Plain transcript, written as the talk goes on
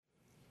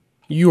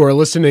You are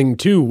listening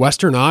to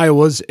Western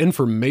Iowa's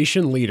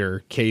information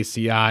leader,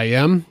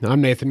 KCIM. I'm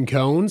Nathan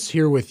Cones,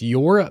 here with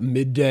your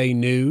midday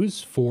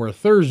news for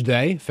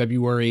Thursday,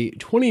 February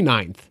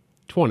 29th,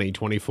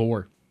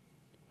 2024.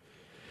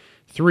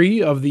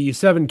 3 of the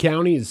 7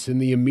 counties in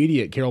the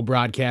immediate Carroll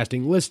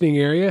Broadcasting listening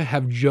area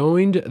have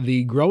joined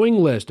the growing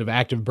list of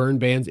active burn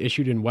bans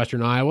issued in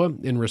Western Iowa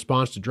in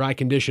response to dry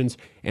conditions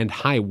and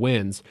high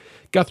winds.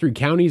 Guthrie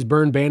County's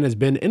burn ban has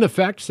been in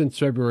effect since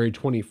February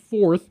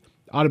 24th.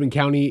 Audubon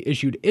County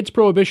issued its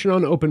prohibition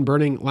on open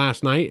burning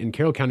last night, and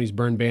Carroll County's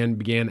burn ban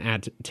began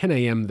at 10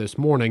 a.m. this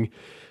morning.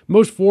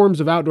 Most forms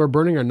of outdoor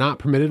burning are not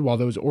permitted while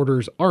those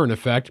orders are in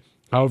effect.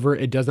 However,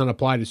 it does not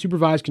apply to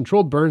supervised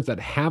controlled burns that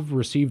have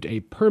received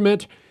a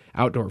permit,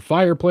 outdoor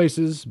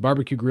fireplaces,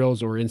 barbecue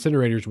grills, or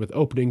incinerators with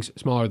openings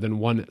smaller than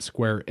 1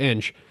 square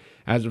inch.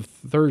 As of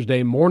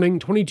Thursday morning,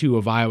 22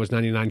 of Iowa's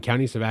 99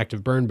 counties have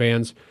active burn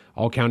bans.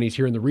 All counties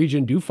here in the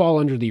region do fall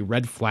under the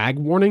red flag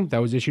warning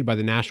that was issued by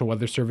the National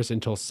Weather Service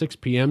until 6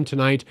 p.m.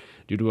 tonight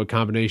due to a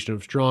combination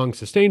of strong,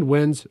 sustained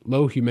winds,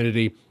 low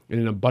humidity,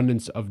 and an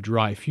abundance of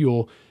dry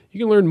fuel. You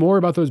can learn more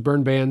about those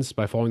burn bans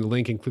by following the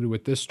link included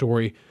with this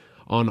story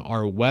on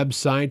our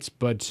website.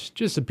 But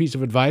just a piece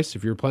of advice,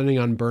 if you're planning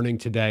on burning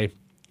today,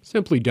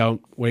 simply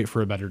don't wait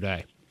for a better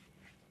day.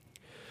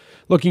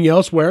 Looking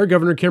elsewhere,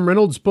 Governor Kim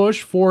Reynolds'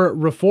 push for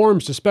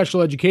reforms to special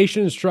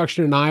education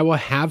instruction in Iowa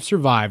have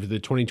survived the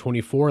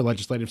 2024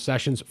 legislative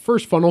session's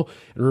first funnel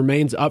and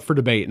remains up for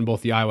debate in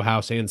both the Iowa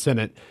House and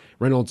Senate.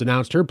 Reynolds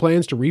announced her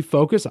plans to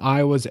refocus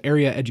Iowa's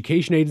area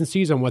education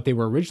agencies on what they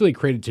were originally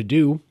created to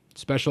do,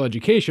 special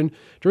education,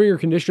 during her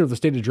Condition of the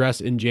State address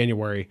in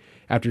January.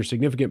 After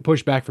significant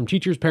pushback from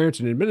teachers, parents,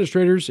 and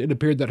administrators, it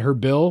appeared that her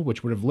bill,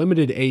 which would have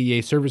limited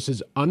AEA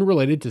services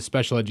unrelated to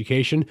special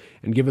education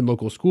and given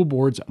local school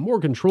boards more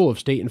control of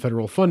state and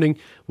federal funding,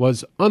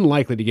 was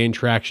unlikely to gain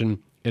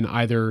traction in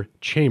either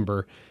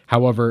chamber.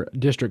 However,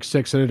 District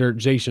 6 Senator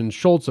Jason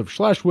Schultz of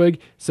Schleswig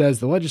says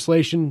the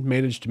legislation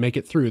managed to make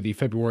it through the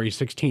February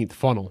 16th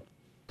funnel.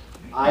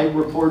 I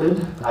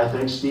reported, I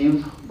think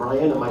Steve,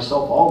 Brian, and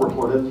myself all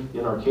reported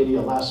in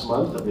Arcadia last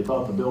month that we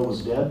thought the bill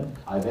was dead.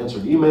 I've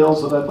answered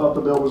emails that I thought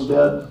the bill was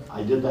dead.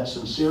 I did that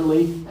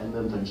sincerely, and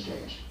then things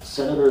changed.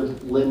 Senator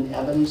Lynn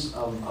Evans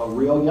of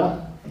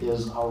Aurelia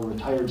is our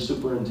retired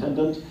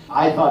superintendent.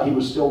 I thought he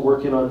was still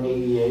working on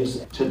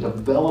AEAs to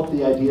develop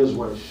the ideas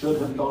where it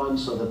should have gone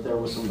so that there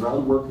was some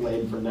groundwork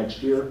laid for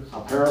next year.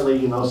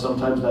 Apparently,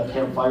 sometimes that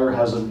campfire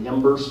has an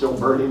ember still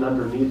burning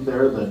underneath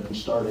there that can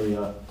start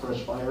a fresh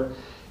fire.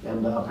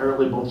 And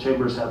apparently both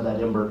chambers have that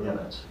ember in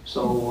it.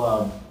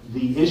 So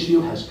the issue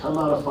has come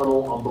out of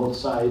funnel on both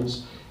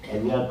sides,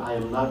 and yet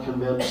I'm not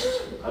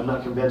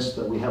convinced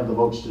that we have the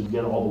votes to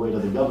get all the way to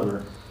the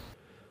governor.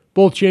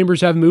 Both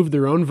chambers have moved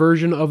their own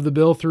version of the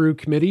bill through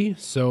committee,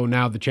 so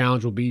now the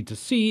challenge will be to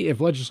see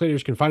if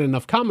legislators can find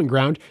enough common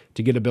ground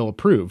to get a bill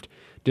approved.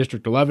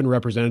 District 11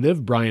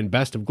 Representative Brian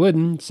Best of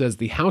Glidden says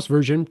the House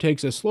version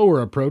takes a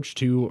slower approach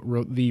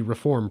to the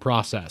reform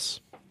process.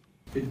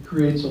 It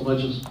creates a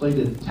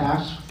legislative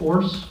task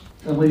force.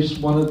 At least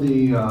one of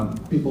the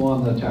people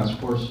on the task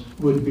force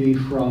would be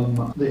from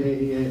the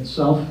AEA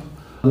itself.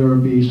 There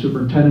would be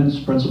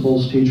superintendents,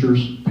 principals,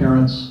 teachers,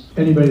 parents.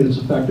 Anybody that's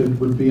affected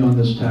would be on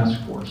this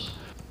task force.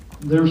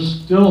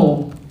 There's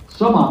still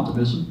some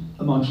optimism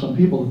among some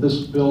people that this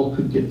bill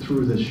could get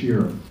through this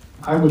year.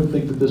 I would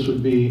think that this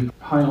would be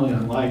highly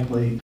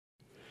unlikely.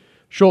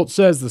 Schultz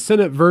says the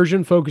Senate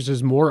version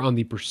focuses more on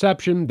the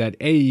perception that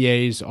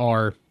AEAs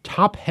are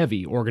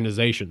top-heavy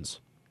organizations.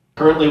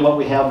 Currently what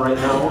we have right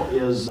now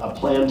is a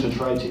plan to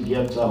try to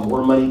get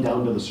more money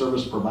down to the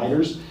service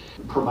providers.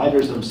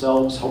 Providers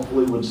themselves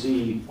hopefully would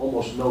see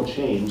almost no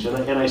change,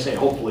 and I say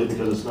hopefully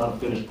because it's not a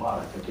finished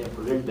product. I can't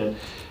predict it.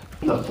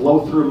 The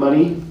flow-through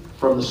money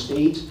from the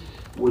state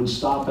would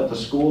stop at the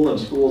school, and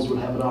schools would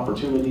have an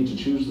opportunity to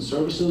choose the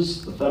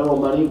services. The federal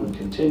money would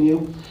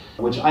continue,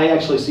 which I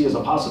actually see as a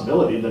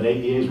possibility that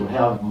AEAs would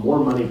have more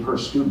money per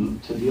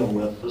student to deal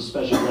with the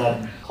special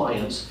ed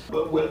clients.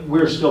 But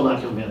we're still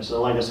not convinced.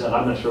 And like I said,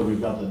 I'm not sure we've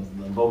got the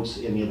votes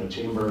in either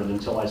chamber, and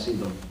until I see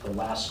the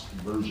last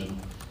version,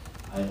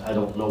 I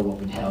don't know what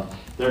we'd have.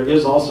 There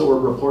is also a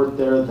report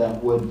there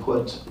that would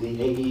put the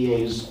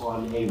AEAs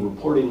on a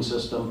reporting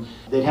system.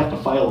 They'd have to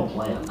file a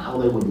plan, how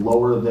they would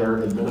lower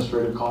their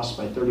administrative costs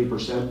by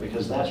 30%,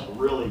 because that's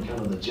really kind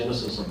of the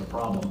genesis of the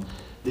problem.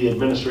 The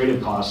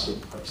administrative costs of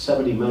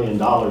 $70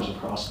 million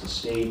across the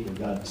state. We've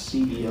got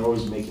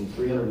CEOs making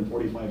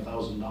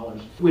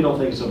 $345,000. We don't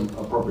think it's an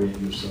appropriate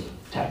use of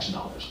tax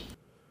dollars.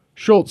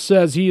 Schultz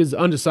says he is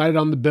undecided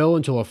on the bill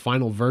until a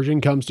final version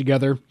comes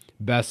together.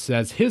 Best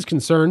says his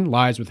concern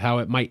lies with how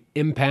it might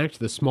impact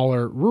the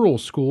smaller rural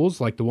schools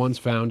like the ones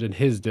found in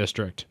his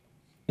district.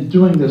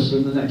 Doing this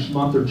in the next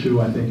month or two,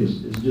 I think,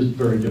 is just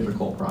very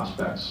difficult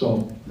prospects.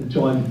 So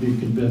until I can be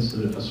convinced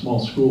that a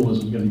small school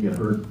isn't going to get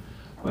hurt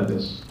by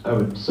this, I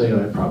would say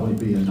I'd probably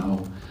be a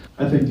no.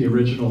 I think the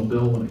original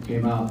bill, when it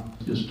came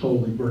out, just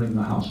totally burning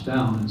the house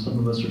down, and some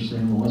of us are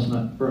saying, well, let's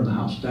not burn the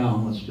house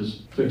down, let's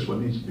just fix what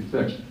needs to be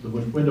fixed, the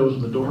windows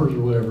and the doors or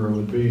whatever it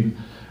would be.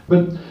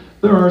 But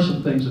There are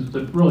some things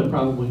that really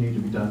probably need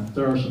to be done.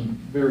 There are some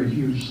very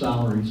huge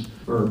salaries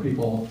for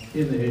people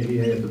in the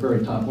AEA at the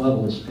very top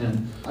levels,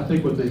 and I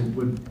think what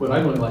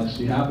I'd really like to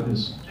see happen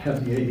is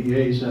have the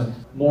AEAs have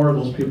more of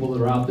those people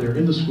that are out there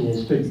in the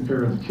schools taking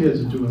care of the kids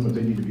and doing what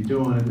they need to be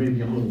doing, and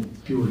maybe a little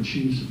fewer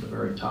chiefs at the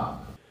very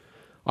top.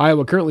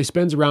 Iowa currently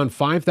spends around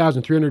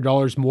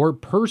 $5,300 more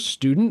per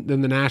student than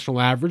the national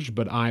average,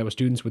 but Iowa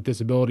students with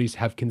disabilities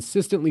have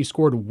consistently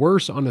scored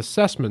worse on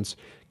assessments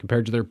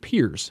compared to their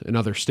peers in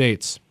other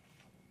states.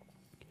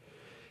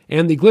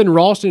 And the Glidden,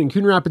 Ralston, and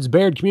Coon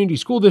Rapids-Bayard Community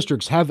School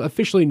Districts have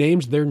officially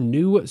named their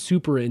new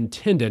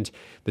superintendent.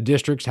 The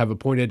districts have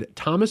appointed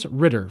Thomas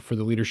Ritter for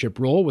the leadership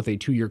role with a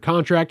 2-year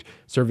contract,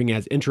 serving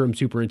as interim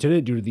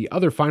superintendent due to the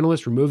other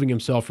finalist removing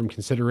himself from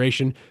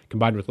consideration,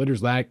 combined with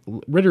Ritter's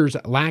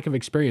lack of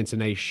experience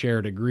in a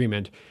shared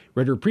agreement.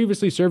 Ritter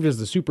previously served as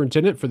the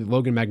superintendent for the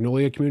Logan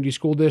Magnolia Community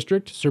School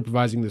District,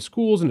 supervising the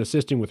schools and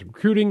assisting with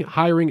recruiting,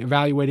 hiring,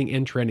 evaluating,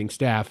 and training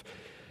staff.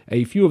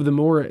 A few of the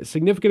more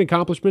significant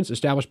accomplishments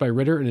established by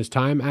Ritter in his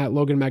time at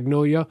Logan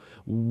Magnolia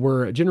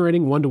were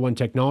generating one-to-one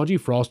technology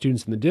for all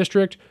students in the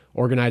district,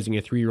 organizing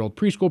a 3-year-old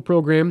preschool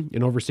program,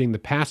 and overseeing the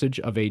passage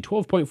of a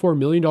 $12.4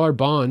 million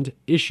bond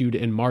issued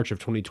in March of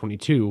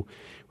 2022.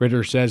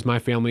 Ritter says, "My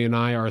family and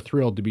I are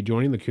thrilled to be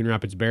joining the Coon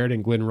Rapids-Bayard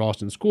and Glidden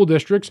Ralston school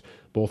districts.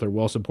 Both are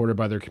well supported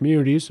by their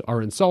communities,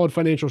 are in solid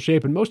financial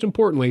shape, and most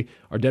importantly,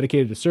 are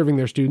dedicated to serving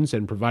their students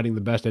and providing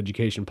the best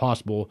education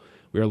possible.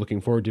 We are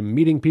looking forward to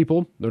meeting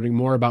people, learning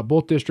more about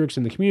both districts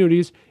and the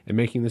communities, and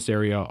making this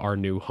area our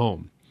new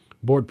home."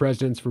 Board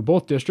presidents for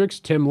both districts,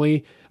 Tim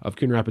Lee of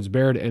Coon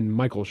Rapids-Bayard and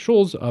Michael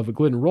Schulz of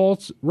Glidden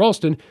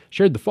Ralston,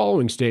 shared the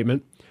following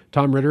statement.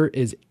 Tom Ritter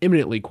is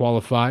eminently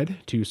qualified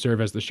to serve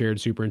as the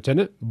shared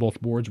superintendent.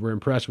 Both boards were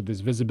impressed with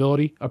his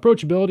visibility,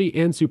 approachability,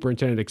 and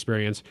superintendent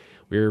experience.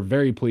 We are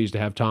very pleased to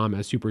have Tom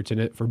as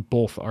superintendent for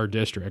both our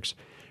districts.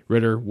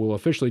 Ritter will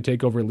officially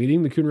take over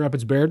leading the Coon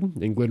Rapids-Bayard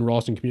and Glidden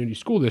Ralston Community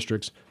School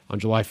Districts on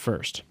July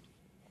 1st.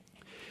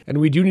 And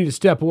we do need to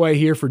step away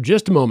here for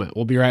just a moment.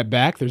 We'll be right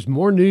back. There's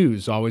more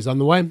news always on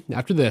the way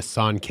after this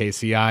on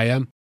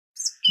KCIM.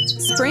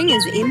 Spring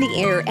is in the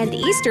air and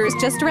Easter is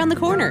just around the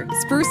corner.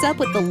 Spruce up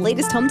with the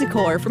latest home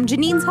decor from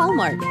Janine's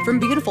Hallmark. From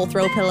beautiful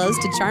throw pillows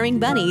to charming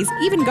bunnies,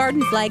 even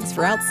garden flags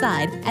for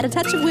outside. Add a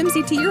touch of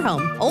whimsy to your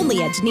home.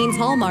 Only at Janine's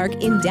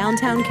Hallmark in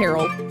downtown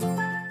Carroll.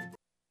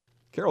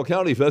 Carroll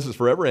County Fest is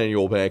Forever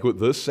annual banquet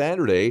this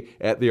Saturday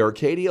at the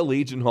Arcadia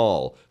Legion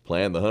Hall.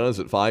 Plan the Huns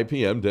at 5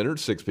 p.m., dinner at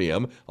 6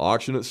 p.m.,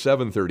 auction at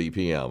 7:30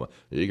 p.m.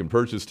 You can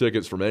purchase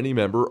tickets from any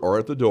member or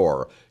at the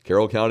door.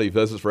 Carroll County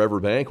Fest is Forever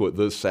banquet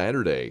this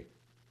Saturday.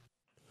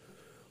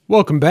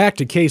 Welcome back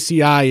to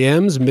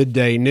KCIM's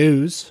Midday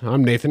News.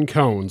 I'm Nathan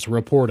Cones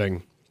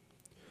reporting.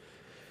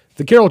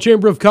 The Carroll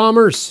Chamber of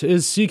Commerce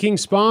is seeking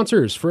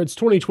sponsors for its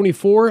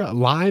 2024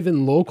 Live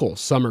and Local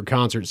Summer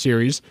Concert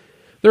Series.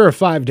 There are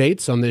 5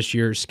 dates on this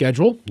year's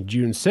schedule: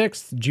 June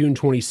 6th, June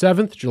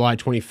 27th, July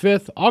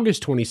 25th,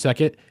 August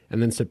 22nd,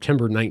 and then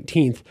September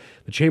 19th.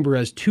 The Chamber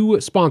has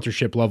 2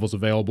 sponsorship levels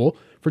available.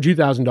 For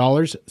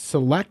 $2,000,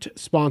 select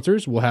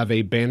sponsors will have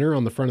a banner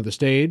on the front of the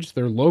stage.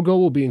 Their logo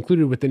will be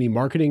included with any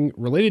marketing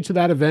related to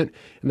that event,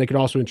 and they can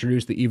also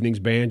introduce the evening's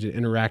band and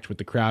interact with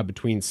the crowd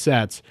between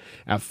sets.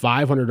 At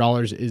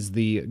 $500 is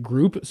the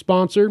group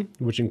sponsor,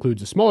 which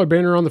includes a smaller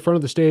banner on the front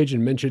of the stage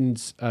and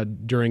mentions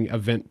during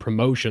event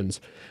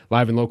promotions.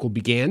 Live and Local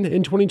began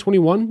in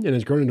 2021 and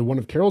has grown into one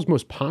of Carroll's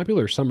most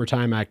popular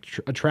summertime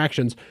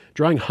attractions,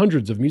 drawing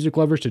hundreds of music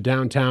lovers to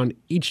downtown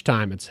each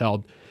time it's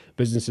held.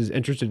 Businesses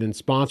interested in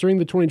sponsoring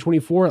the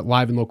 2024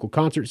 Live and Local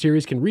Concert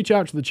Series can reach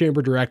out to the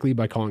Chamber directly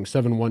by calling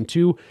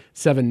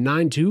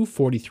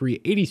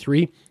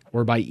 712-792-4383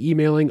 or by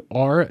emailing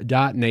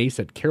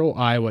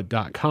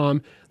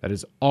r.nace@carrolliowa.com. That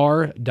is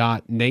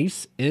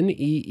r.nace,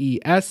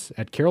 N-E-E-S,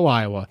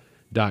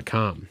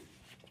 @carrolliowa.com.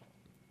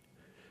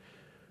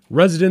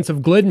 Residents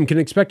of Glidden can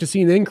expect to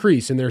see an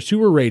increase in their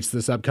sewer rates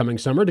this upcoming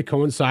summer to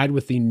coincide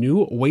with the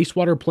new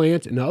wastewater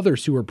plant and other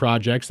sewer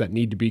projects that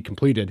need to be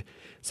completed.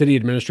 City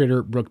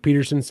Administrator Brooke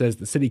Peterson says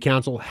the City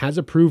Council has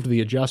approved the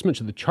adjustment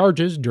to the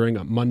charges during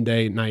a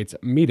Monday night's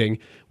meeting,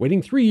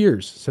 waiting 3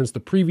 years since the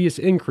previous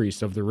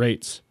increase of the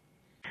rates.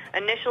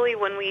 Initially,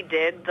 when we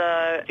did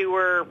the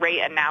sewer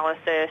rate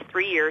analysis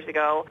 3 years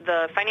ago,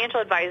 the financial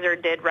advisor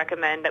did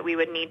recommend that we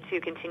would need to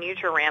continue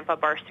to ramp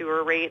up our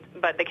sewer rate,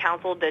 but the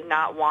council did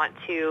not want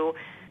to.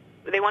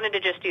 They wanted to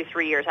just do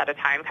 3 years at a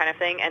time kind of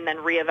thing and then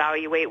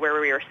reevaluate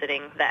where we were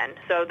sitting then.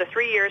 So the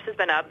 3 years has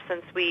been up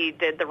since we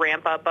did the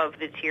ramp up of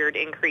the tiered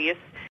increase.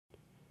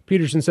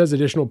 Peterson says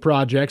additional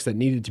projects that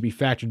needed to be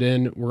factored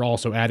in were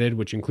also added,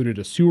 which included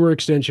a sewer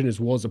extension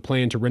as well as a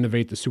plan to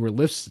renovate the sewer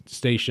lift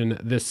station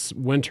this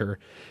winter.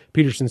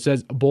 Peterson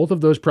says both of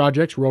those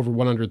projects were over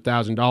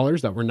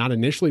 $100,000 that were not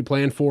initially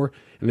planned for,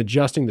 and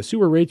adjusting the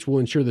sewer rates will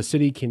ensure the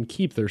city can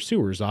keep their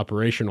sewers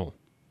operational.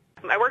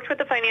 I worked with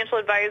the financial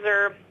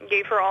advisor,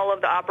 gave her all of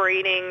the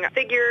operating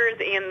figures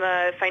and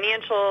the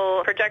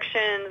financial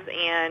projections,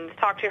 and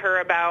talked to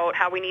her about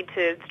how we need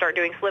to start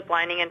doing slip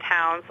lining in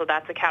town. So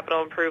that's a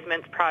capital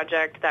improvements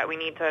project that we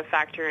need to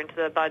factor into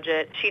the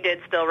budget. She did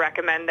still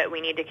recommend that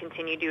we need to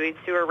continue doing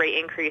sewer rate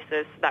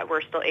increases so that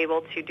we're still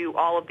able to do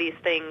all of these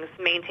things,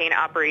 maintain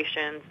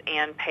operations,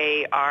 and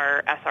pay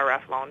our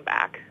SRF loan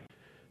back.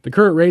 The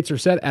current rates are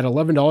set at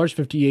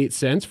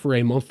 $11.58 for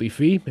a monthly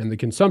fee, and the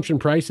consumption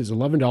price is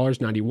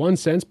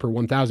 $11.91 per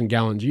 1,000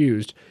 gallons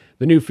used.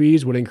 The new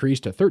fees would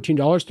increase to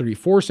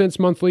 $13.34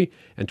 monthly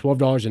and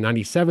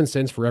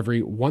 $12.97 for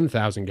every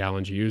 1,000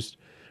 gallons used.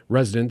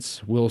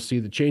 Residents will see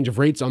the change of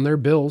rates on their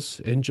bills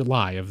in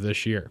July of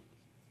this year.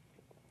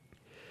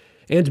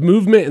 And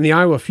movement in the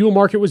Iowa fuel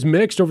market was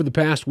mixed over the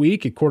past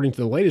week, according to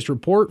the latest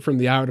report from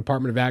the Iowa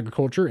Department of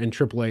Agriculture and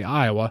AAA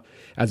Iowa.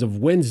 As of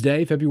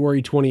Wednesday,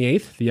 February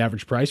 28th, the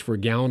average price for a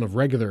gallon of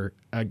regular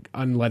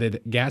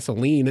unleaded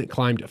gasoline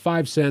climbed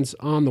 5 cents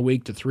on the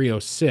week to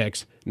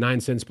 $3.06,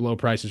 9 cents below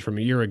prices from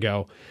a year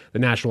ago. The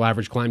national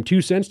average climbed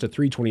 2 cents to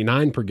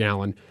 $3.29 per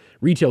gallon.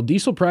 Retail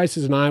diesel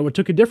prices in Iowa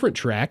took a different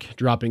track,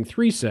 dropping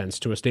 3 cents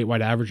to a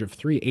statewide average of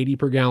 $3.80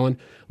 per gallon.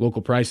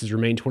 Local prices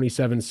remained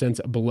 27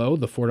 cents below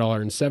the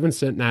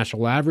 $4.07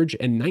 national average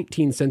and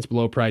 19 cents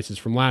below prices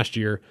from last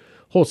year.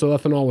 Wholesale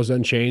ethanol was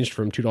unchanged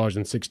from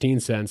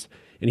 $2.16.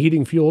 In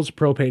heating fuels,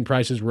 propane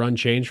prices were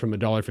unchanged from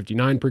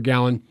 $1.59 per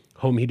gallon.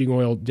 Home heating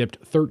oil dipped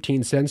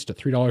 13 cents to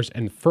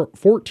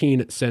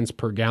 $3.14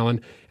 per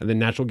gallon, and then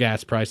natural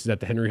gas prices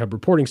at the Henry Hub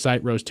reporting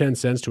site rose 10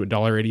 cents to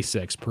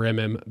 $1.86 per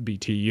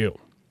MMBTU.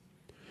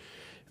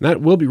 And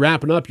that will be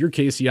wrapping up your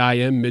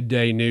KCIM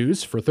Midday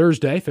News for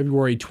Thursday,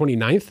 February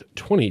 29th,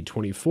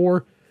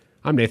 2024.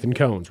 I'm Nathan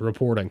Cones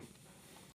reporting.